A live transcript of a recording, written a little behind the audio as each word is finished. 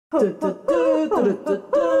TwinA!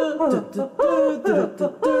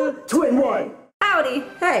 Howdy!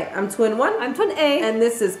 Hey, I'm TwinA. I'm TwinA. And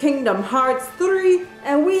this is Kingdom Hearts 3.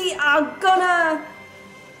 And we are gonna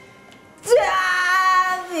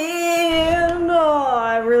dive in! Oh,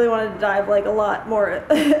 I really wanted to dive like a lot more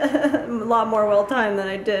well timed than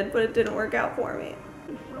I did, but it didn't work out for me.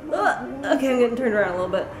 Okay, I'm getting turned around a little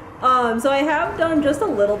bit. So I have done just a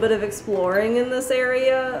little bit of exploring in this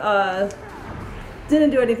area.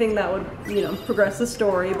 Didn't do anything that would, progress the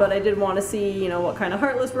story, but I did want to see, what kind of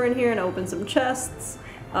Heartless were in here and open some chests.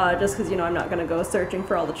 Just because, I'm not going to go searching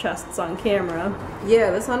for all the chests on camera.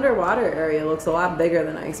 Yeah, this underwater area looks a lot bigger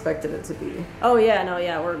than I expected it to be. Oh yeah, no,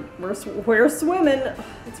 yeah, we're swimming.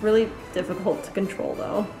 It's really difficult to control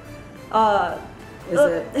though. Is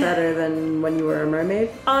it better than when you were a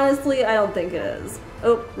mermaid? Honestly, I don't think it is.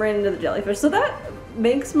 Oh, ran into the jellyfish. So that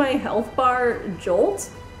makes my health bar jolt,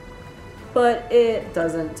 but it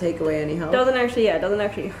doesn't take away any health. Doesn't actually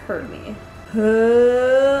hurt me.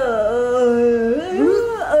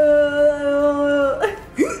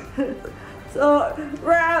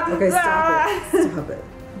 Okay, stop it.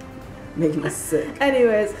 Making me sick.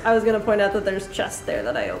 Anyways, I was gonna point out that there's chests there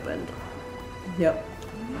that I opened. Yep.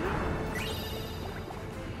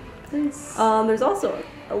 Nice. There's also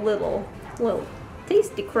a little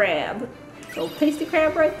tasty crab. Little tasty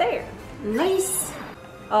crab right there. Nice.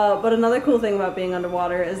 But another cool thing about being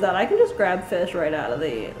underwater is that I can just grab fish right out of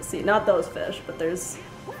the sea. Not those fish, but there's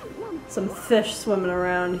some fish swimming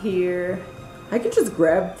around here. I can just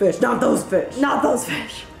grab fish. Not those fish. Not those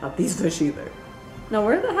fish. Not these fish either. Now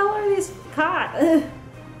where the hell are these caught?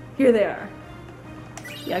 Here they are.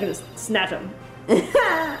 Yeah, I can just snatch them.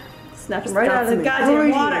 Snatch them right out of the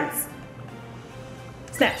goddamn water.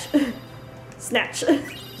 Snatch. Snatch.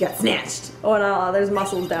 Got snatched. Oh, and there's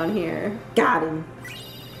mussels down here. Got him.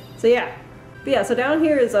 So yeah. But yeah, so down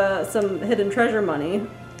here is some hidden treasure money.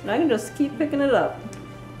 And I can just keep picking it up.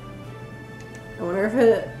 I wonder if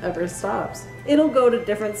it ever stops. It'll go to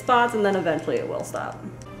different spots and then eventually it will stop.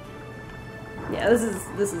 Yeah, this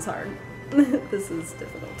is hard. This is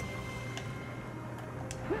difficult.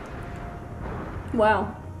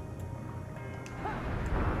 Wow.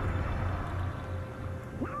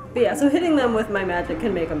 But yeah, so hitting them with my magic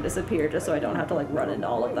can make them disappear just so I don't have to run into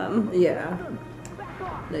all of them. Yeah.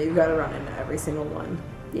 No, you've got to run into every single one.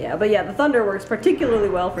 Yeah, but yeah, the thunder works particularly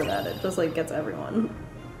well for that. It just gets everyone.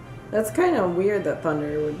 That's kind of weird that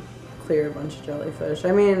thunder would clear a bunch of jellyfish.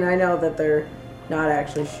 I mean, I know that they're not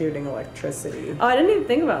actually shooting electricity. Oh, I didn't even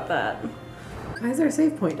think about that. Why is there a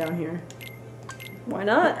save point down here? Why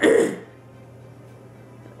not?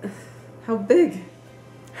 How big?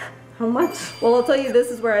 How much? Well, I'll tell you, this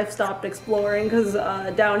is where I've stopped exploring because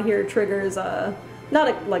down here triggers not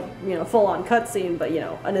a full-on cutscene, but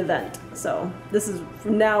an event. So this is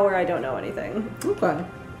from now where I don't know anything. Okay.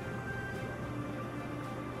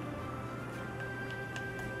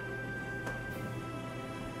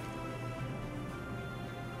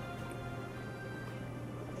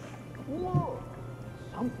 Whoa!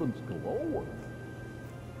 Something's glowing.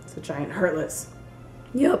 It's a giant Heartless.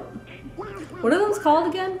 Yep. What are those called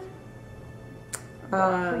again?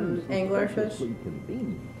 Anglerfish.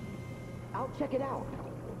 I'll check it out.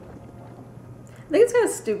 I think it's kind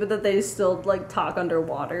of stupid that they still talk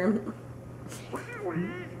underwater.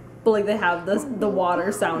 But they have the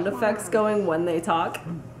water sound effects going when they talk.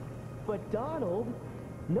 But Donald,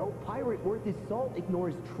 no pirate worth his salt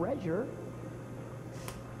ignores treasure.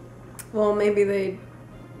 Well, maybe they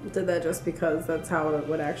did that just because that's how it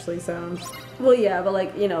would actually sound. Well, yeah, but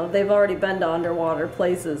they've already been to underwater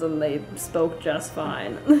places and they spoke just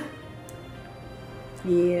fine.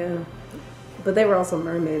 Yeah. But they were also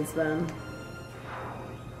mermaids then.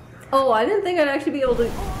 Oh, I didn't think I'd actually be able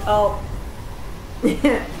to... Oh.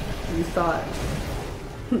 You thought.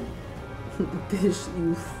 Bish,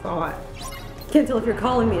 you thought. Can't tell if you're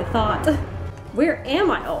calling me a thought. Where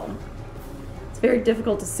am I? Oh. It's very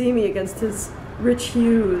difficult to see me against his rich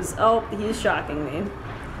hues. Oh, he's shocking me.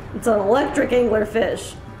 It's an electric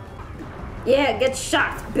anglerfish. Yeah, get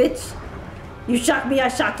shocked, bitch. You shock me, I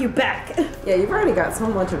shock you back. Yeah, you've already got so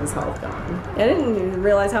much of his health gone. I didn't even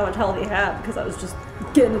realize how much health he had because I was just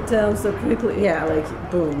getting it down so quickly. Yeah,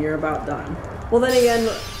 boom, you're about done. Well, then again,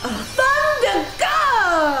 Thunder!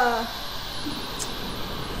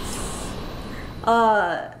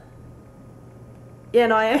 Yeah,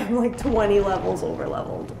 no, I am 20 levels over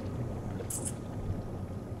leveled.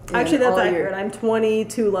 Actually, that's accurate. I'm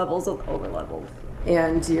 22 levels over leveled.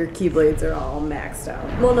 And your keyblades are all maxed out.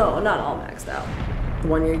 Well, no, not all maxed out. The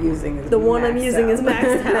one you're using is the one I'm using is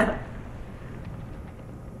maxed out.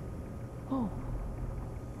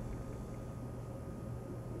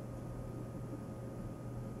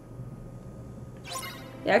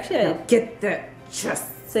 Yeah, actually, Now get that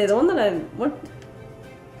chest. say the one that what?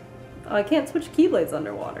 Oh, I can't switch keyblades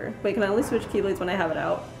underwater. Wait, can I only switch keyblades when I have it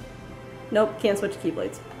out? Nope, can't switch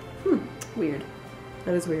keyblades. Weird.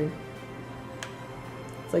 That is weird.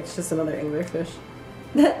 It's like it's just another anglerfish.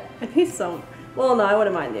 I need some. Well, no, I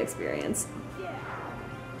wouldn't mind the experience.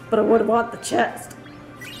 But I would want the chest.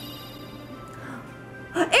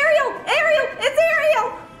 Ariel! Ariel! It's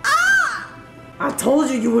Ariel! Ah! I told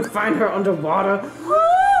you you would find her underwater.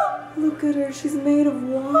 Look at her, she's made of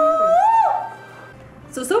water.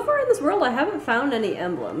 So far in this world, I haven't found any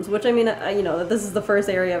emblems, which I mean, you know, this is the first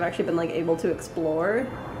area I've actually been like able to explore.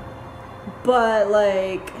 But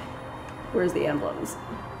like, where's the emblems?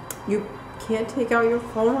 You can't take out your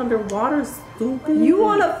phone underwater, stupid. You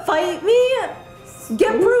wanna fight me?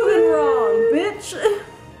 Get proven wrong, bitch!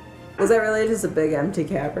 Was that really just a big empty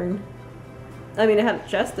cavern? I mean, it had a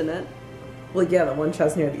chest in it. Well, yeah, the one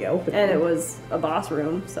chest near the opening. And it was a boss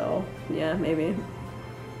room, so yeah, maybe.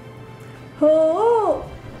 Oh!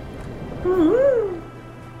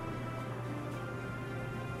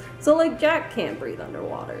 So, like, Jack can't breathe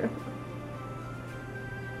underwater.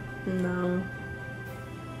 No.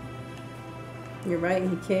 You're right,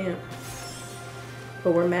 he can't.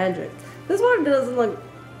 But we're magic. This water doesn't look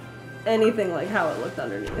anything like how it looked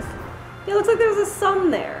underneath. It looks like there's a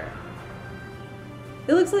sun there.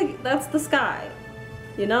 It looks like that's the sky,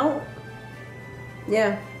 you know?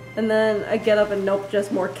 Yeah. And then I get up and nope,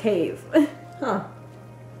 just more cave. Huh.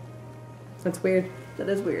 That's weird. That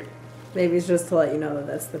is weird. Maybe it's just to let you know that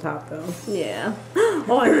that's the top, though. Yeah.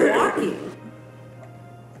 Oh, I'm walking.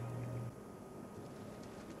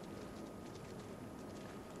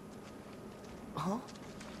 Huh?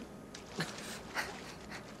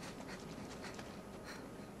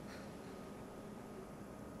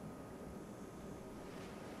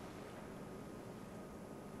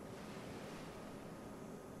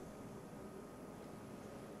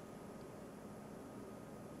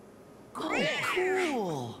 Oh,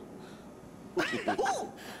 cool!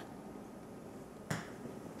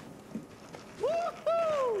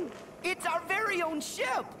 Woohoo! It's our very own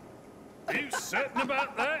ship! You certain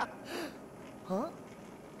about that? Huh?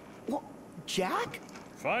 What? Jack?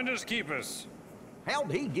 Finders keepers.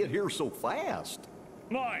 How'd he get here so fast?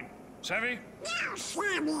 Mine. Savvy?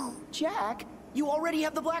 Jack, you already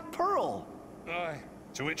have the Black Pearl. Aye.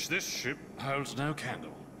 To which this ship holds no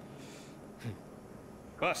candle.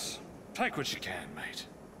 But, take what you can, mate.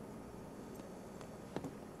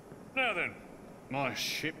 Now then, my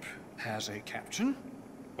ship has a captain,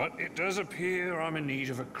 but it does appear I'm in need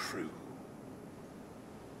of a crew.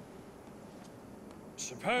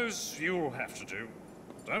 Suppose you'll have to do.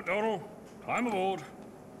 Don't dawdle. I'm aboard.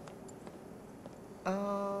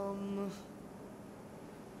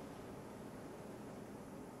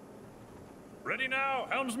 Ready now,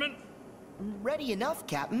 helmsman? Ready enough,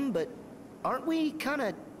 Captain, but aren't we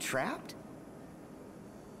kinda trapped?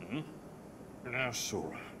 Now,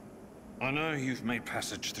 Sora, I know you've made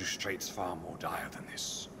passage through straits far more dire than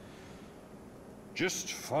this.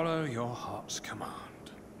 Just follow your heart's command.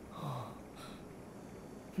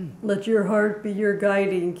 Let your heart be your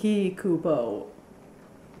guiding key, Kupo.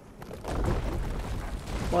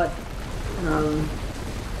 What?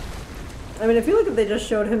 I mean, I feel like if they just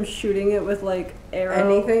showed him shooting it with, like, arrow...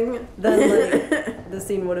 Anything? Then, like, the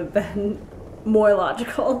scene would have been more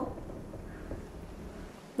logical.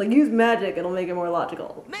 Like, use magic, it'll make it more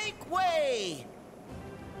logical. Make way!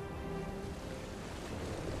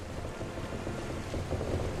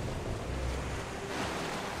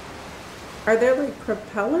 Are there like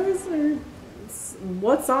propellers or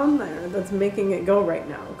what's on there that's making it go right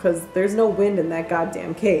now? Because there's no wind in that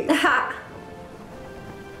goddamn cave. Ha!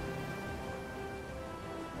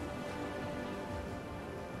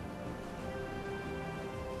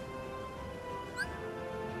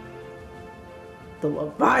 The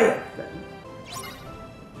Leviathan.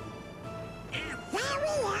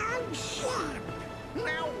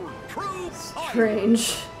 Now we're true.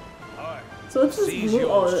 Strange. Aye. So it's this Seize move.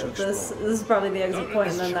 Oh, yours to this explore. is probably the exit Don't let point,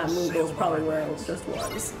 and this then that ship move sail goes probably by where my it just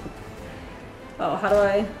was. Oh, how do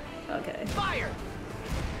I? Okay. Fire!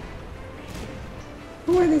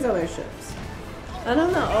 Who are these other ships? I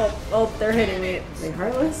don't know. Oh, they're hitting me. Are they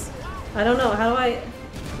heartless? I don't know. How do I?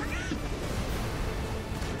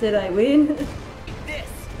 Did I win? This!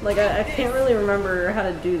 Like, I can't really remember how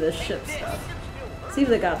to do this ship stuff. See if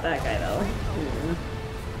they got that guy, though.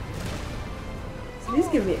 So these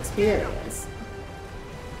give me experience.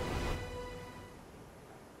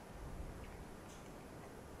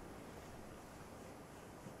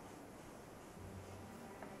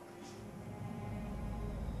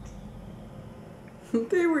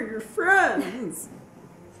 They were your friends.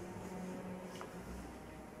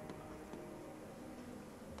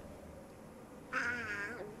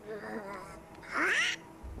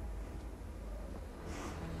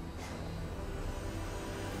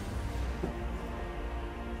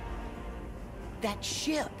 that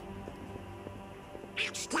ship.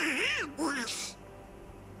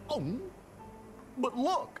 Oh, but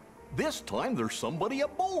look, this time there's somebody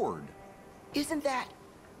aboard. Isn't that...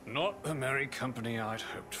 Not the merry company I'd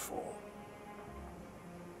hoped for.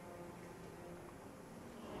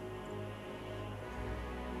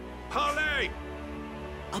 Harley!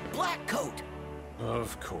 a black coat?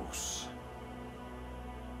 Of course.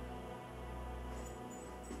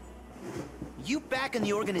 You back in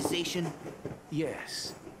the organization?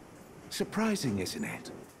 Yes. Surprising, isn't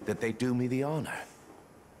it, that they do me the honor?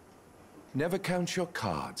 Never count your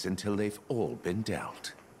cards until they've all been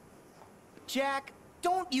dealt. Jack,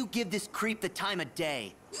 don't you give this creep the time of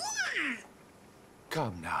day.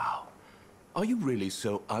 Come now. Are you really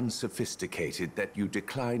so unsophisticated that you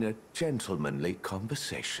decline a gentlemanly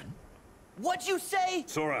conversation? What'd you say?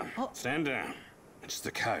 Sora, stand down. It's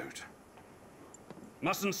the code.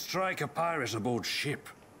 Mustn't strike a pirate aboard ship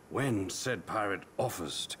when said pirate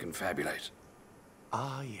offers to confabulate.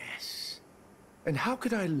 Ah, yes. And how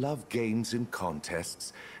could I love games and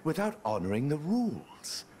contests without honoring the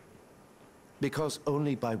rules? Because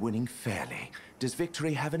only by winning fairly does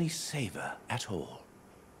victory have any savor at all.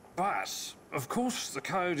 But, of course, the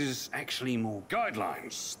code is actually more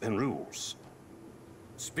guidelines than rules.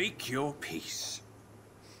 Speak your piece.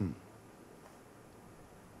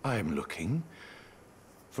 I'm looking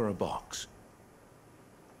for a box.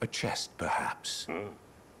 A chest, perhaps.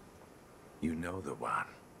 You know the one.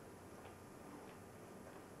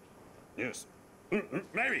 Yes.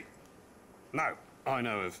 Maybe. No, I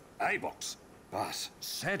know of a box. But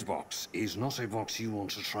said box is not a box you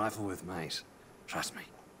want to trifle with, mate. Trust me.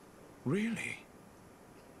 Really?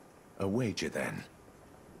 A wager, then?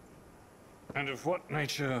 And of what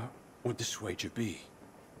nature would this wager be?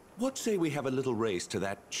 What say we have a little race to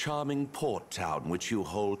that charming port town which you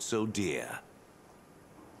hold so dear?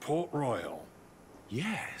 Port Royal.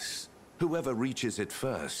 Yes. Whoever reaches it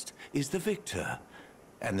first is the victor.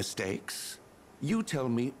 And the stakes? You tell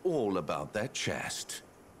me all about that chest.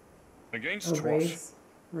 Against A what? race?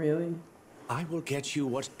 Really? I will get you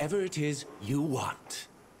whatever it is you want.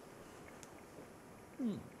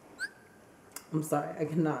 I'm sorry, I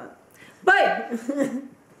cannot. Bite!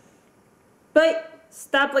 Bite!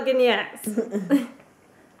 Stop licking your ass. No,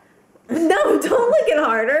 don't lick it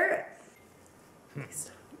harder.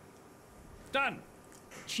 Done.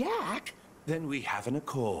 Jack? Then we have an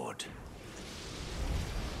accord.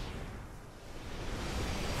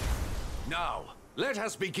 Now, let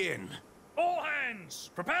us begin. All hands,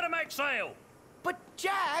 prepare to make sail. But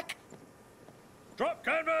Jack! Drop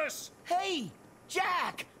canvas. Hey!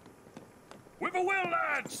 Jack! With a will,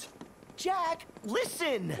 lads. Jack,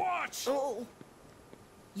 listen! What? Oh.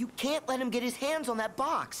 You can't let him get his hands on that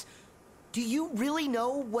box. Do you really know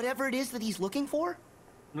whatever it is that he's looking for?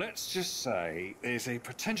 Let's just say there's a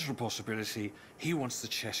potential possibility he wants the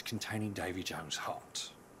chest containing Davy Jones'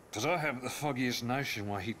 heart. Because I haven't the foggiest notion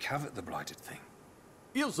why he'd covet the blighted thing.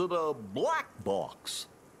 Is it a black box?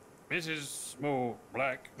 It is more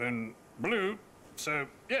black than blue, so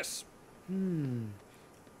yes. Do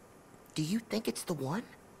you think it's the one?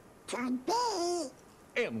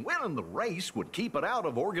 And winning the race would keep it out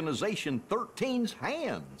of Organization 13's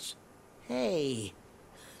hands. Hey.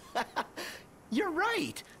 You're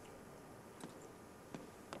right.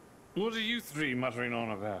 What are you three muttering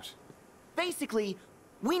on about? Basically,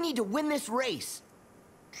 we need to win this race.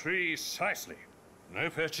 Precisely. No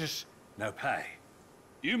purchase, no pay.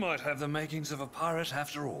 You might have the makings of a pirate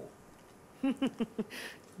after all.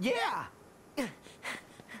 Yeah.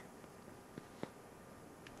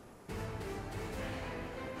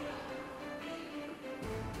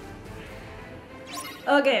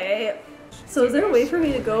 Okay. So is there a way for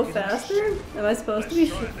me to go faster? Am I supposed to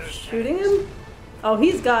be shooting him? Oh,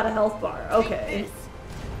 he's got a health bar. Okay.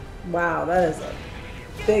 Wow, that is a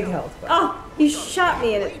big health bar. Oh, he shot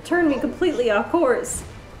me and it turned me completely off course.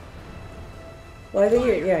 Well, I think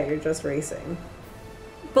you're just racing.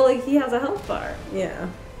 But like, he has a health bar. Yeah.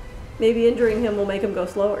 Maybe injuring him will make him go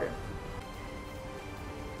slower.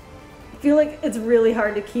 I feel like it's really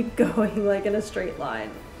hard to keep going like in a straight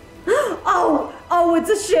line. Oh, it's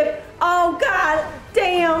a ship. Oh God,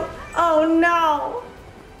 damn. Oh no.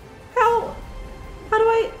 How do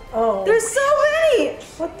I? Oh. There's so many.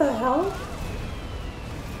 What the hell?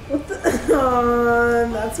 What the?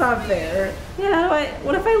 That's not fair. Yeah,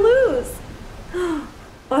 what if I lose? Oh,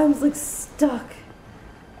 I'm like stuck.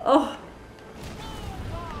 Oh.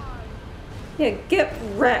 Yeah, get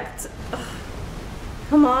wrecked. Ugh.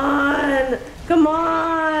 Come on. Come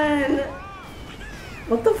on.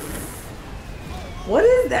 What the? What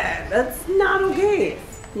is that? That's not okay.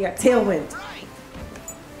 You got tailwind.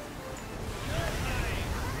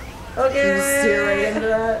 Okay. You steer right into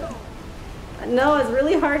that. No, it's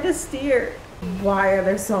really hard to steer. Why are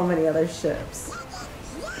there so many other ships?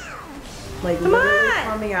 Like, Come literally on!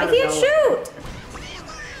 coming out I of can't nowhere. shoot!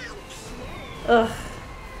 Ugh.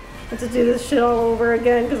 I have to do this shit all over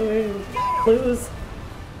again because we lose.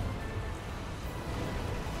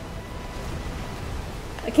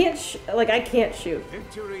 I can't I can't shoot.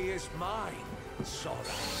 Victory is mine, Sora.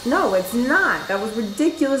 No, it's not. That was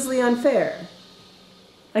ridiculously unfair.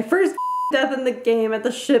 My first death in the game at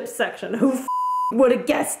the ship section. Who would have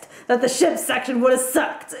guessed that the ship section would have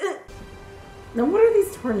sucked? Now, what are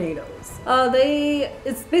these tornadoes?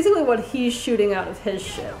 It's basically what he's shooting out of his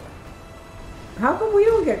ship. How come we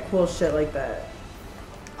don't get cool shit like that?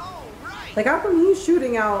 Like, how come he's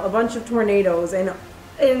shooting out a bunch of tornadoes and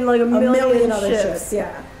In like a million other ships?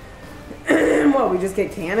 Yeah. What, we just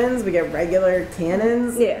get cannons? We get regular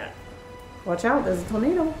cannons? Yeah. Watch out, there's a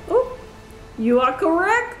tornado. Oh, you are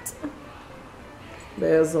correct.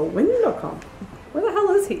 There's a window come. Where the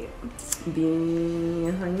hell is he?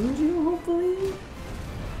 Behind you, hopefully?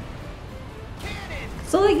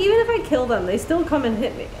 So like, even if I kill them, they still come and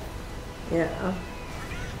hit me. Yeah.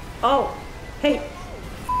 Oh, hey,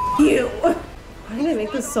 you. Why do they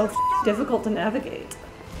make this so difficult to navigate?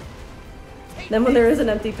 Then when there is an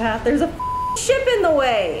empty path, there's a ship in the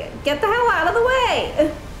way. Get the hell out of the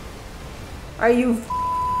way. Are you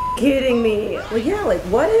kidding me? Well, yeah, like,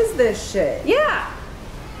 what is this shit? Yeah.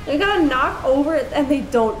 They gotta knock over it and they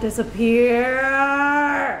don't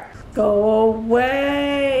disappear. Go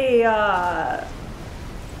away.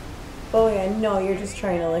 Oh, yeah, no, you're just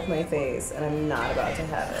trying to lick my face, and I'm not about to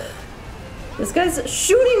have it. This guy's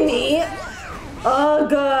shooting me. Ugh.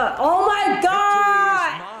 Oh my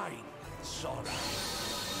god. Mine, Sora.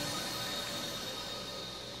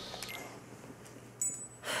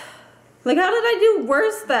 Like, how did I do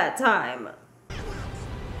worse that time?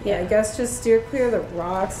 Yeah, I guess just steer clear of the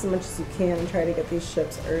rocks as much as you can and try to get these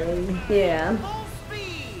ships early. Yeah.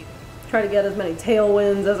 Try to get as many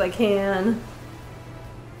tailwinds as I can.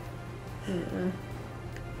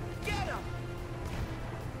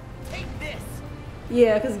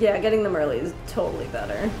 Yeah, because, yeah, getting them early is totally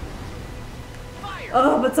better.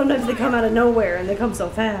 Oh, but sometimes they come out of nowhere and they come so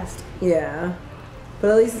fast. Yeah.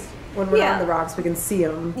 But at least when we're Yeah. on the rocks, we can see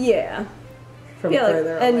them Yeah. from Yeah, like,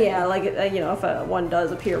 further and away. yeah, like, you know, if one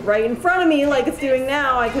does appear right in front of me like it's doing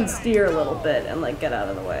now, I can steer a little bit and, like, get out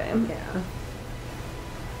of the way. Yeah.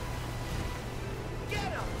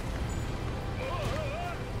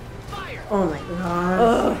 Oh my gosh.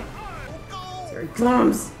 Ugh. There it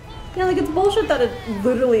comes. Yeah, like, it's bullshit that it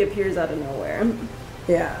literally appears out of nowhere.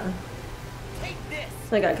 Yeah.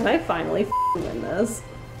 Like, can I finally win this?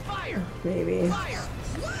 Maybe.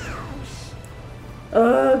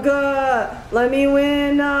 Ugh, let me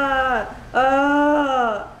win.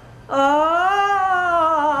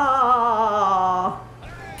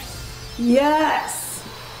 Yes,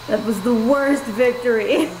 that was the worst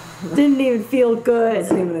victory. Didn't even feel It good.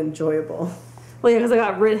 wasn't even enjoyable. Well, yeah, because I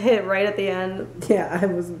got hit right at the end. Yeah, I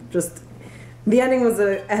was just... The ending was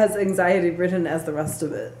as anxiety-ridden as the rest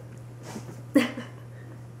of it.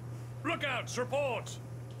 Lookouts, report!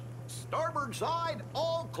 Starboard side,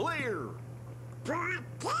 all clear.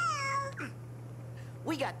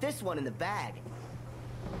 We got this one in the bag.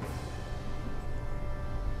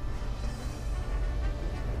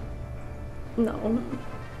 No.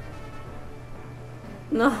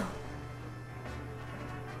 No.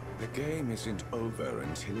 The game isn't over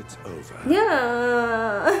until it's over.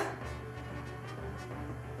 Yeah.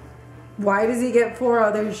 Why does he get 4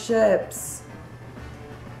 other ships?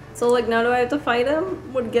 So, like, now do I have to fight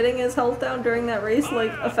him? Would getting his health down during that race,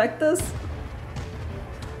 like, affect this?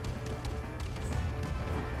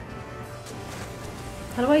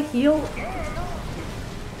 How do I heal?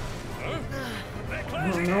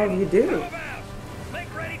 I don't know if you do.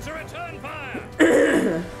 Make ready to return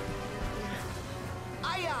fire!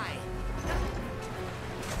 Aye aye.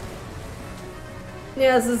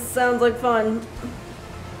 Yeah, this sounds like fun.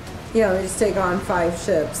 Yeah, we just take on 5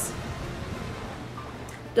 ships.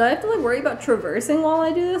 Do I have to, like, worry about traversing while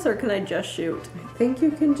I do this, or can I just shoot? I think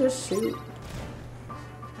you can just shoot.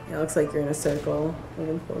 Yeah, it looks like you're in a circle of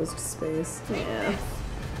enclosed space. Yeah.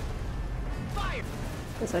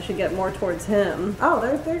 Guess I should get more towards him. Oh,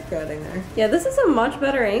 they're getting there. Yeah, this is a much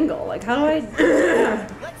better angle. Like, how do I...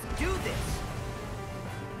 Let's do this.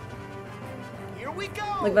 Here we go.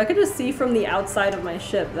 Like, if I could just see from the outside of my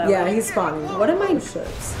ship, that Yeah, would... he's spawning. What am I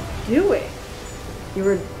ships? doing? You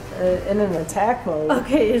were in an attack mode.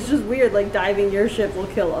 Okay, it's just weird, like, diving your ship will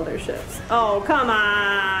kill other ships. Oh, come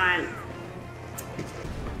on!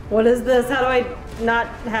 What is this? How do I not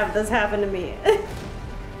have this happen to me?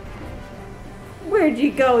 Where'd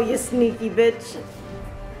you go, you sneaky bitch?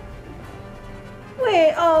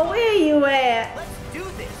 Where you at? Let's do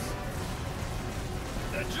this.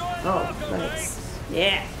 Oh, nice.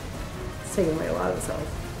 Yeah. It's taking away a lot of his health.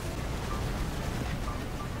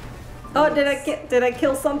 Oh, did I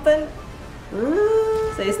kill something?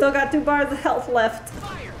 So you still got 2 bars of health left.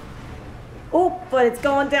 Fire. Oh, but it's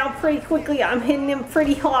going down pretty quickly. I'm hitting him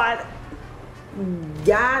pretty hard.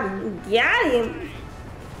 Got him. Got him.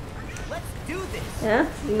 Let's do this. Yeah,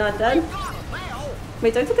 you not dead? Got him now.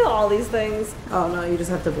 Wait, do I have to kill all these things? Oh no, you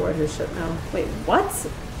just have to board his ship now. Wait, what?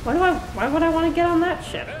 Why would I want to get on that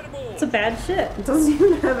ship? It's a bad ship. It doesn't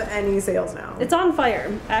even have any sails now. It's on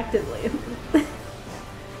fire, actively. Am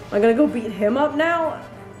I gonna go beat him up now?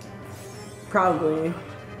 Probably.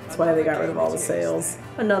 That's why they got rid of all the sails.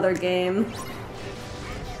 Another game.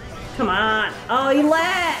 Come on. Oh, he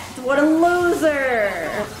left! What a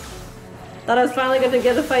loser! Thought I was finally gonna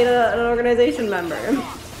get to fight an organization member.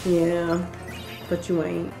 Yeah, but you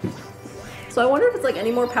ain't. So I wonder if it's like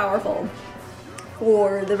any more powerful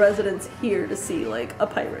for the residents here to see like a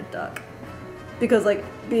pirate duck. Because like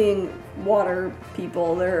being water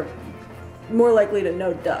people, they're more likely to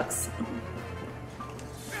know ducks.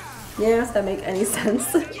 Yeah, does that make any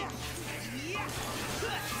sense?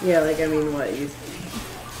 Yeah, like I mean, what, you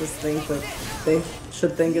just think that they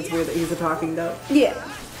should think it's weird that he's a talking duck? Yeah.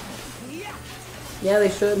 Yeah, they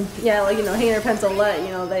should. Yeah, like, you know, Hayner Pencilette, you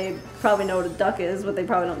know, they probably know what a duck is, but they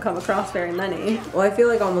probably don't come across very many. Well, I feel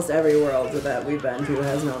like almost every world that we've been to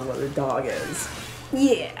has known what a dog is.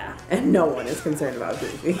 Yeah. And no one is concerned about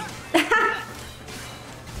Goofy.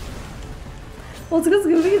 Well, it's because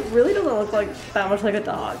Goofy really doesn't look like that much like a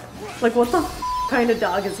dog. Like, what the kind of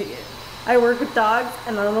dog is he? I work with dogs,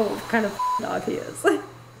 and I don't know what kind of dog he is.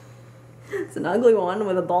 It's an ugly one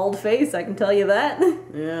with a bald face, I can tell you that.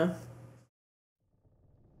 Yeah.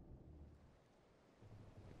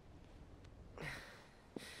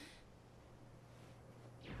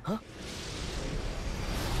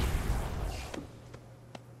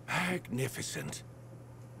 Magnificent.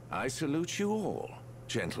 I salute you all,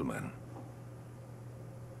 gentlemen.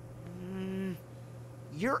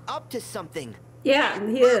 You're up to something. Yeah,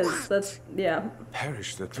 he is. That's, yeah.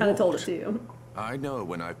 Perish the thought. Kind of told it to you. I know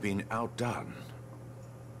when I've been outdone.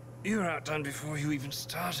 You were outdone before you even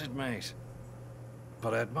started, mate.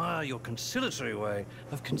 But I admire your conciliatory way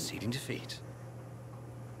of conceding defeat.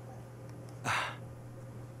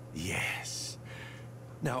 Yes.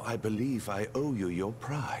 Now I believe I owe you your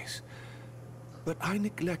prize. But I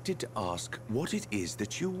neglected to ask what it is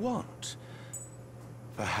that you want.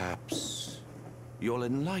 Perhaps you'll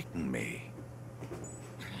enlighten me.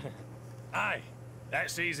 Aye,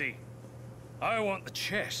 that's easy. I want the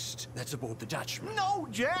chest that's aboard the Dutchman. No,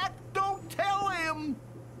 Jack, don't tell him.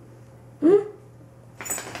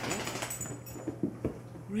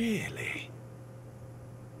 Really?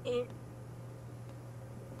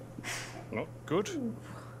 Not good.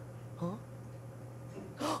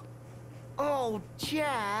 Oh,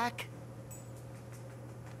 Jack.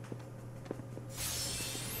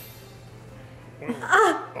 Well,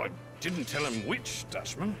 I didn't tell him which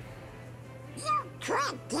Dutchman.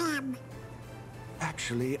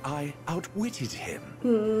 Actually, I outwitted him.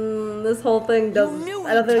 This whole thing doesn't, knew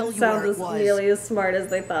I don't he'd think tell it you where sounds it as was. nearly as smart as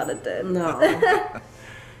they thought it did. No.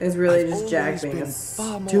 It's really just Jack Always being been a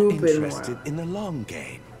far more stupid interested moron. in the long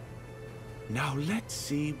game. Now let's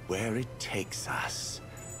see where it takes us.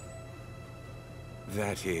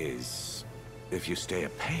 That is, if you stay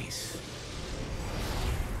apace.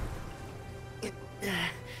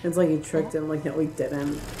 It's like he tricked him, like, no, he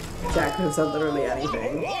didn't. Jack could have said literally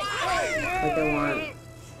anything. Like, I want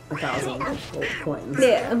 1,000 gold coins.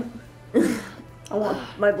 Yeah. I want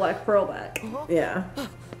my black pearl back. Yeah.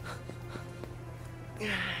 I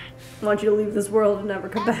want you to leave this world and never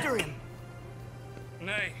come After back. him.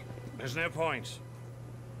 Nay, there's no point.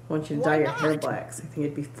 I want you to dye your hair black, so I think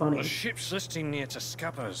it'd be funny. The ship's listing near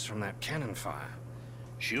Tascapas from that cannon fire.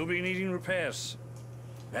 She'll be needing repairs.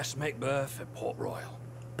 Best make berth at Port Royal.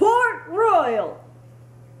 Port Royal!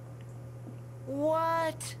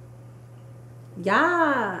 What?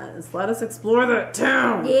 Yes! Let us explore that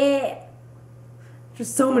town! Yeah!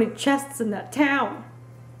 There's so many chests in that town.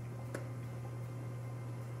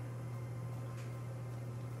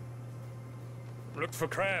 Look for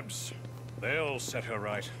crabs. They'll set her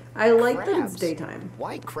right. I like that it's Crabs? daytime.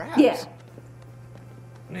 Why crabs? Yeah.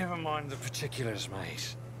 Never mind the particulars,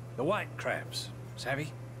 mate. The white crabs.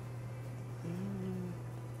 Savvy?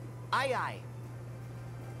 Aye, aye.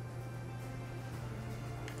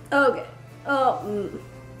 Okay. Oh,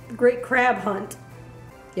 Great crab hunt.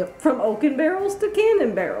 Yep. From oaken barrels to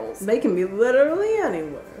cannon barrels. They can be literally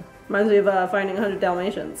anywhere. Reminds me of Finding 100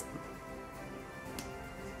 Dalmatians.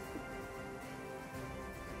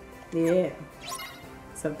 Yeah.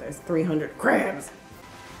 Except there's 300 crabs.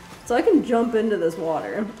 So I can jump into this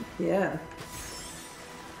water. Yeah.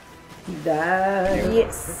 Dive.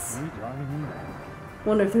 Yes.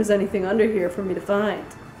 Wonder if there's anything under here for me to find.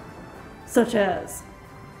 Such as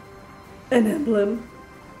an emblem.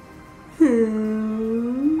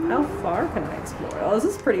 How far can I explore? Oh, this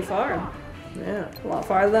is pretty far. Yeah. A lot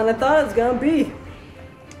farther than I thought it was gonna be.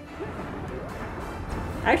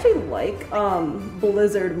 I actually like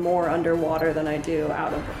Blizzard more underwater than I do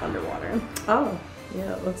out of underwater. Oh,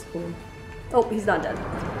 yeah, it looks cool. Oh, he's not dead.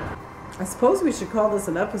 I suppose we should call this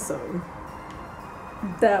an episode.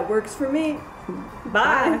 That works for me.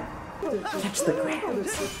 Bye. Catch the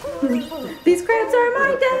crabs. These crabs are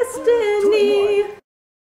my destiny.